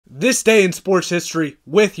This day in sports history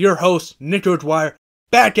with your host, Nico Dwyer,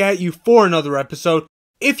 back at you for another episode.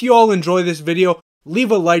 If you all enjoy this video,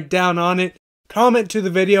 leave a like down on it, comment to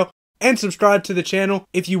the video, and subscribe to the channel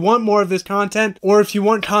if you want more of this content, or if you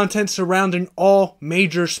want content surrounding all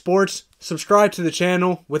major sports, subscribe to the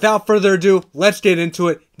channel. Without further ado, let's get into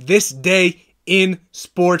it. This day in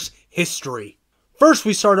sports history. First,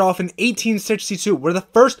 we start off in 1862, where the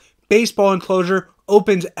first baseball enclosure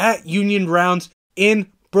opens at Union Grounds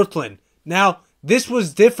in Brooklyn. Now, this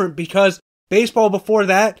was different because baseball before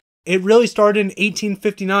that, it really started in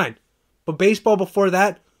 1859. But baseball before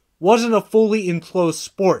that wasn't a fully enclosed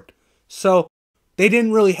sport. So, they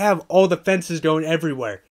didn't really have all the fences going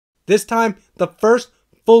everywhere. This time, the first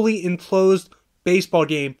fully enclosed baseball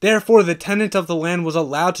game. Therefore, the tenant of the land was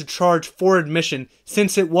allowed to charge for admission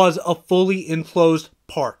since it was a fully enclosed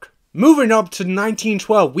park. Moving up to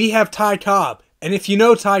 1912, we have Ty Cobb. And if you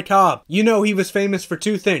know Ty Cobb, you know he was famous for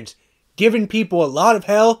two things: giving people a lot of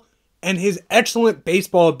hell and his excellent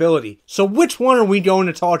baseball ability. So which one are we going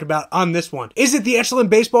to talk about on this one? Is it the excellent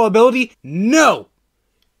baseball ability? No!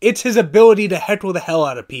 It's his ability to heckle the hell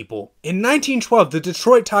out of people. In 1912, the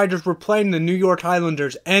Detroit Tigers were playing the New York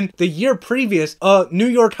Highlanders, and the year previous, a New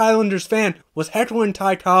York Highlanders fan was heckling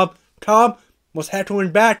Ty Cobb. Cobb was heckling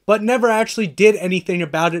back, but never actually did anything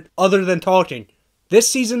about it other than talking. This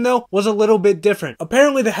season, though, was a little bit different.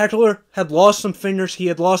 Apparently, the heckler had lost some fingers. He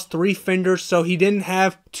had lost 3 fingers, so he didn't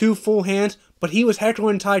have 2 full hands, but he was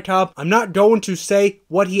heckling Ty Cobb. I'm not going to say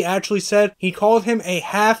what he actually said. He called him a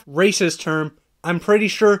half-racist term. I'm pretty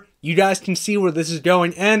sure you guys can see where this is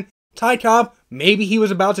going. And Ty Cobb, maybe he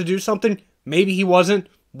was about to do something. Maybe he wasn't.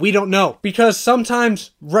 We don't know. Because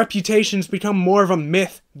sometimes reputations become more of a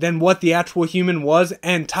myth than what the actual human was.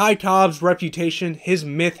 And Ty Cobb's reputation, his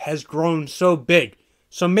myth, has grown so big.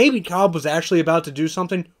 So maybe Cobb was actually about to do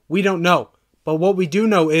something. We don't know. But what we do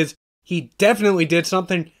know is he definitely did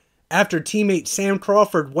something after teammate Sam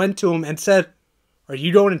Crawford went to him and said, "Are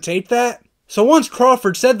you going to take that?" So once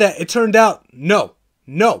Crawford said that, it turned out, no,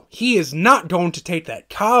 he is not going to take that.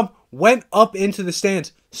 Cobb went up into the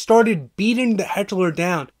stands, started beating the heckler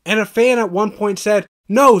down, and a fan at one point said,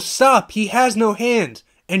 "No, stop, he has no hands."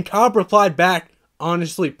 And Cobb replied back,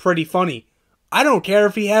 honestly pretty funny, "I don't care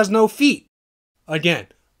if he has no feet." Again,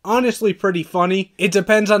 honestly pretty funny. It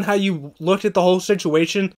depends on how you look at the whole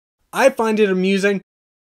situation. I find it amusing.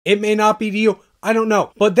 It may not be to you. I don't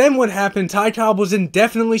know. But then what happened, Ty Cobb was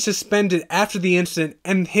indefinitely suspended after the incident,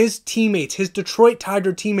 and his teammates, his Detroit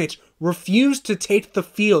Tiger teammates, refused to take the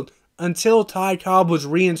field until Ty Cobb was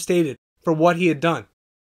reinstated for what he had done.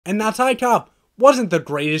 And now Ty Cobb wasn't the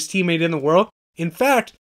greatest teammate in the world. In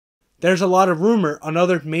fact, there's a lot of rumor,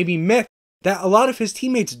 another maybe myth, that a lot of his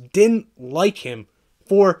teammates didn't like him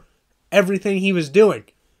for everything he was doing.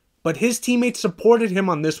 But his teammates supported him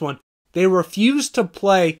on this one. They refused to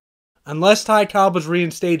play unless Ty Cobb was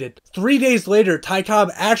reinstated. 3 days later, Ty Cobb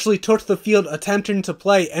actually took the field attempting to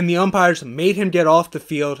play, and the umpires made him get off the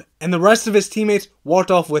field, and the rest of his teammates walked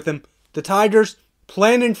off with him. The Tigers,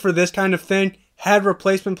 planning for this kind of thing, had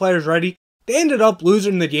replacement players ready. They ended up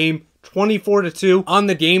losing the game 24-2 on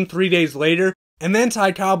the game 3 days later, and then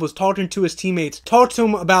Ty Cobb was talking to his teammates, talked to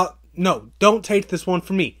him about, "No, don't take this one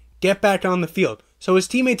from me. Get back on the field." So his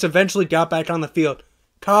teammates eventually got back on the field.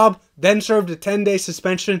 Cobb then served a 10-day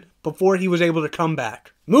suspension before he was able to come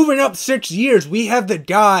back. Moving up 6 years, we have the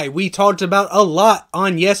guy we talked about a lot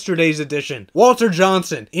on yesterday's edition. Walter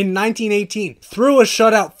Johnson, in 1918, threw a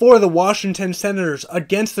shutout for the Washington Senators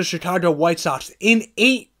against the Chicago White Sox in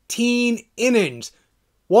 18 innings.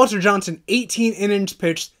 Walter Johnson, 18 innings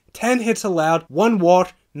pitched, 10 hits allowed, 1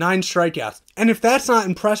 walk, 9 strikeouts. And if that's not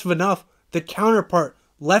impressive enough, the counterpart,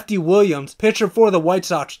 Lefty Williams, pitcher for the White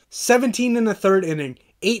Sox, 17 in the 3rd inning,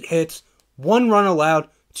 8 hits, 1 run allowed,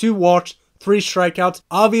 2 walks, 3 strikeouts.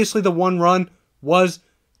 Obviously, the 1 run was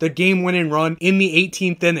the game-winning run in the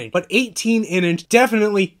 18th inning. But 18 innings,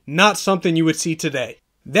 definitely not something you would see today.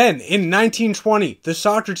 Then, in 1920, the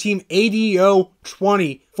soccer team ADO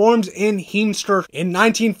 20 forms in Heemskerk. In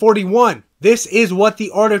 1941, this is what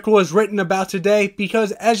the article is written about today,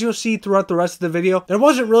 because as you'll see throughout the rest of the video, there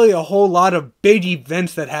wasn't really a whole lot of big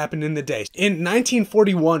events that happened in the day. In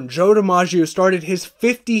 1941, Joe DiMaggio started his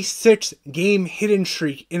 56-game hitting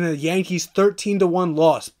streak in a Yankees 13-1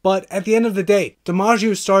 loss. But at the end of the day,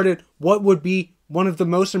 DiMaggio started what would be one of the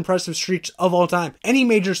most impressive streaks of all time. Any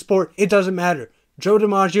major sport, it doesn't matter. Joe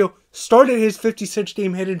DiMaggio started his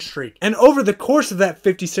 56-game hitting streak. And over the course of that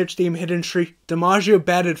 56-game hitting streak, DiMaggio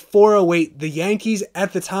batted .408. The Yankees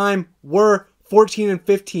at the time were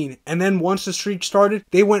 14-15. And then once the streak started,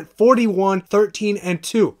 they went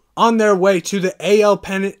 41-13-2. on their way to the AL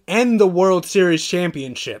pennant and the World Series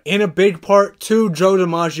championship, in a big part to Joe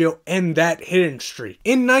DiMaggio and that hitting streak.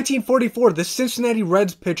 In 1944, the Cincinnati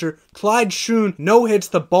Reds pitcher Clyde Schoon no-hits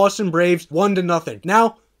the Boston Braves 1-0.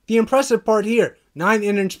 Now, the impressive part here, 9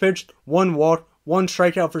 innings pitched, 1 walk, 1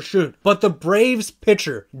 strikeout for Schoon. But the Braves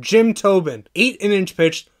pitcher, Jim Tobin, 8 innings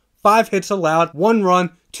pitched, 5 hits allowed, 1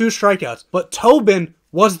 run, 2 strikeouts. But Tobin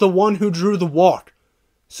was the one who drew the walk,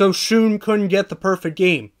 so Schoon couldn't get the perfect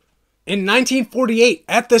game. In 1948,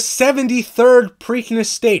 at the 73rd Preakness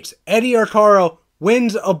Stakes, Eddie Arcaro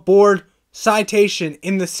wins a board citation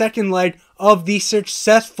in the second leg of the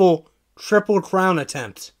successful Triple Crown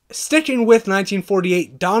attempt. Sticking with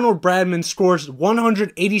 1948, Donald Bradman scores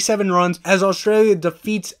 187 runs as Australia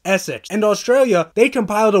defeats Essex. And Australia, they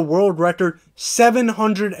compiled a world record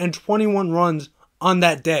 721 runs on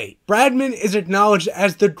that day. Bradman is acknowledged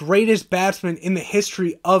as the greatest batsman in the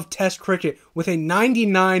history of Test cricket with a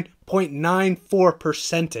 99.94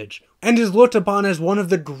 percentage and is looked upon as one of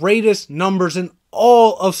the greatest numbers in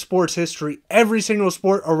all of sports history, every single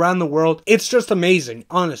sport around the world. It's just amazing,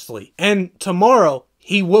 honestly. And tomorrow,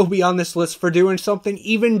 he will be on this list for doing something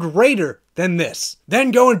even greater than this.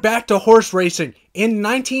 Then going back to horse racing, in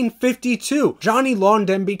 1952, Johnny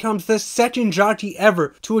Longden becomes the second jockey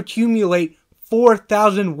ever to accumulate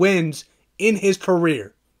 4,000 wins in his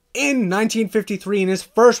career. In 1953, in his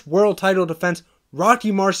first world title defense,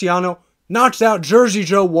 Rocky Marciano knocks out Jersey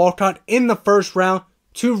Joe Walcott in the first round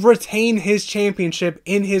to retain his championship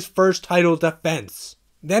in his first title defense.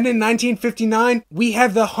 Then in 1959, we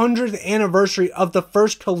have the 100th anniversary of the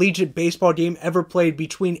first collegiate baseball game ever played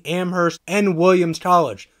between Amherst and Williams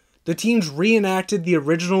College. The teams reenacted the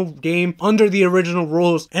original game under the original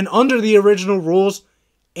rules, and under the original rules,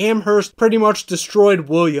 Amherst pretty much destroyed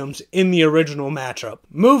Williams in the original matchup.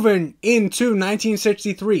 Moving into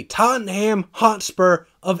 1963, Tottenham Hotspur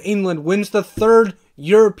of England wins the 3rd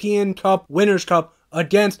European Cup Winners' Cup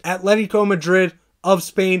against Atletico Madrid of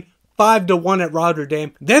Spain 5-1 at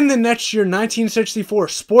Rotterdam. Then the next year, 1964,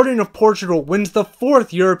 Sporting of Portugal wins the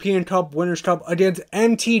 4th European Cup Winners' Cup against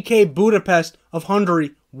MTK Budapest of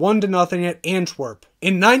Hungary 1-0 at Antwerp.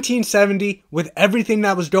 In 1970, with everything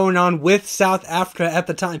that was going on with South Africa at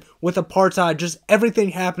the time, with apartheid, just everything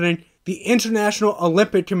happening, the International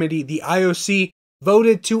Olympic Committee, the IOC,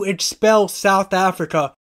 voted to expel South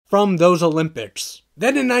Africa from those Olympics.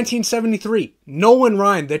 Then in 1973, Nolan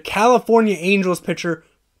Ryan, the California Angels pitcher,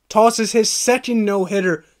 tosses his second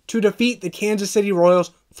no-hitter to defeat the Kansas City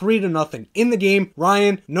Royals 3-0. In the game,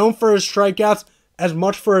 Ryan, known for his strikeouts as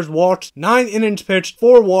much for his walks, 9 innings pitched,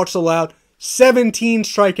 4 walks allowed, 17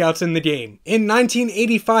 strikeouts in the game. In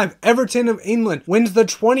 1985, Everton of England wins the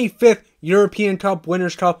 25th European Cup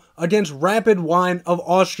Winners' Cup against Rapid Wien of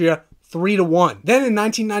Austria 3-1. Then in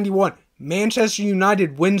 1991, Manchester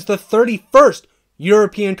United wins the 31st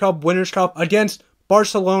European Cup Winners' Cup against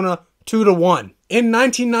Barcelona 2-1. In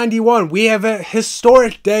 1991, we have a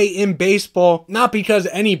historic day in baseball, not because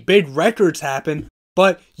any big records happen,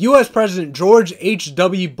 but U.S. President George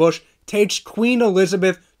H.W. Bush takes Queen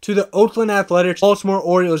Elizabeth to the Oakland Athletics Baltimore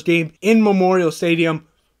Orioles game in Memorial Stadium,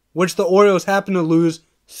 which the Orioles happen to lose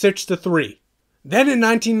 6-3. Then in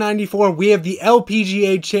 1994, we have the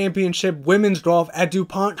LPGA Championship Women's Golf at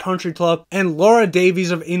DuPont Country Club, and Laura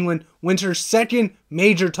Davies of England wins her second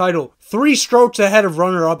major title, 3 strokes ahead of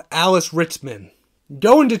runner-up Alice Ritzman.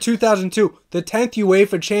 Going to 2002, the 10th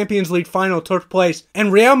UEFA Champions League final took place,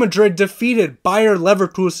 and Real Madrid defeated Bayer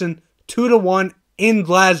Leverkusen 2-1 in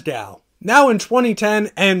Glasgow. Now in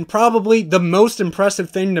 2010, and probably the most impressive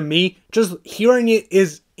thing to me, just hearing it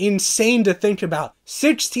is insane to think about.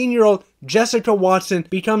 16-year-old Jessica Watson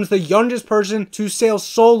becomes the youngest person to sail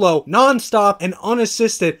solo, non-stop, and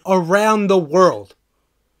unassisted around the world.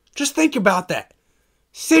 Just think about that.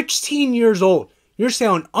 16 years old. You're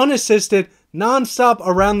sailing unassisted, non-stop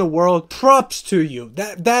around the world. Props to you.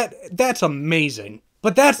 That's amazing.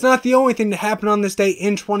 But that's not the only thing that happened on this day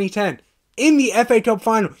in 2010. In the FA Cup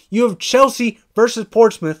final, you have Chelsea versus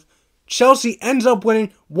Portsmouth. Chelsea ends up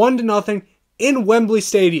winning 1-0 in Wembley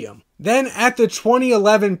Stadium. Then at the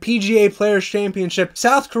 2011 PGA Players Championship,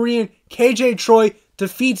 South Korean KJ Choi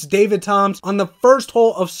defeats David Toms on the first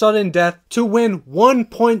hole of sudden death to win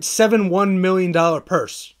 $1.71 million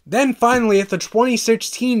purse. Then finally at the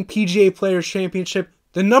 2016 PGA Players Championship,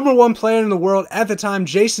 the number 1 player in the world at the time,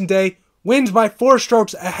 Jason Day, wins by 4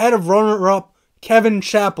 strokes ahead of runner-up Kevin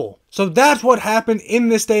Chappell. So that's what happened in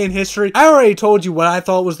this day in history. I already told you what I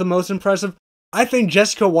thought was the most impressive. I think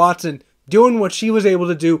Jessica Watson doing what she was able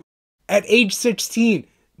to do at age 16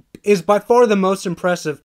 is by far the most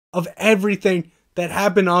impressive of everything that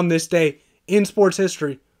happened on this day in sports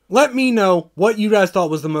history. Let me know what you guys thought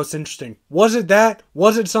was the most interesting. Was it that?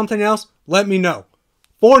 Was it something else? Let me know.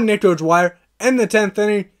 For Nick Wire and the 10th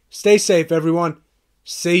inning, stay safe, everyone.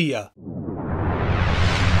 See ya.